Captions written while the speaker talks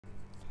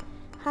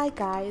Hi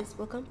guys,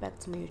 welcome back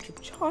to my YouTube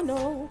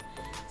channel.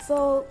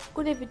 So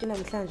good video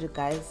namhlanje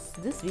guys.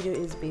 This video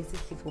is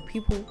basically for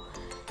people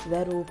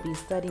that will be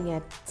studying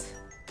at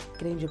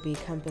Granger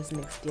campus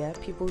next year,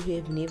 people who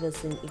have never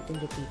seen a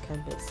Granger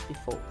campus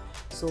before.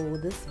 So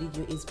this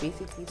video is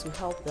basically to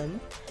help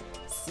them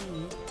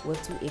see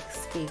what to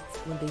expect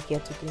when they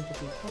get to Granger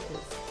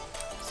campus.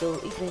 So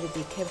Granger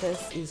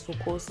campus is for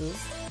courses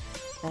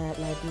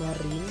like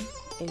marine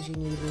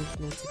engineering,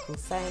 nautical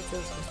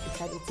sciences,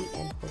 hospitality,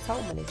 and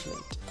hotel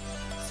management.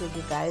 So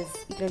you guys,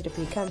 Granger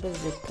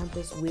campus is a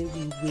campus where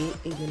we wear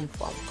a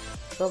uniform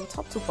from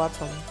top to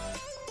bottom.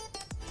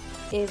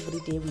 Every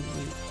day we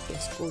wear a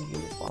school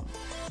uniform.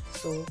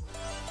 So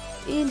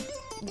in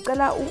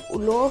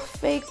lo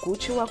fake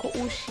Gucci wako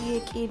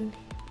ushiye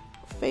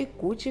fake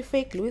Gucci,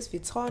 fake Louis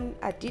Vuitton,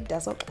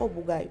 Adidas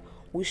obugayo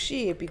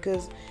ushiye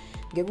because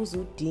ngeke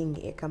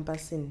uzudinga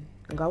ecampusini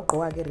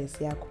ngawugqoka ke race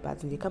yakho,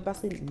 but in the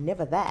campus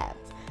never that.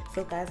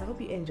 So guys, I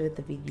hope you enjoyed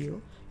the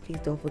video. Please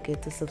don't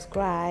forget to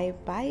subscribe.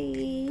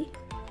 Bye.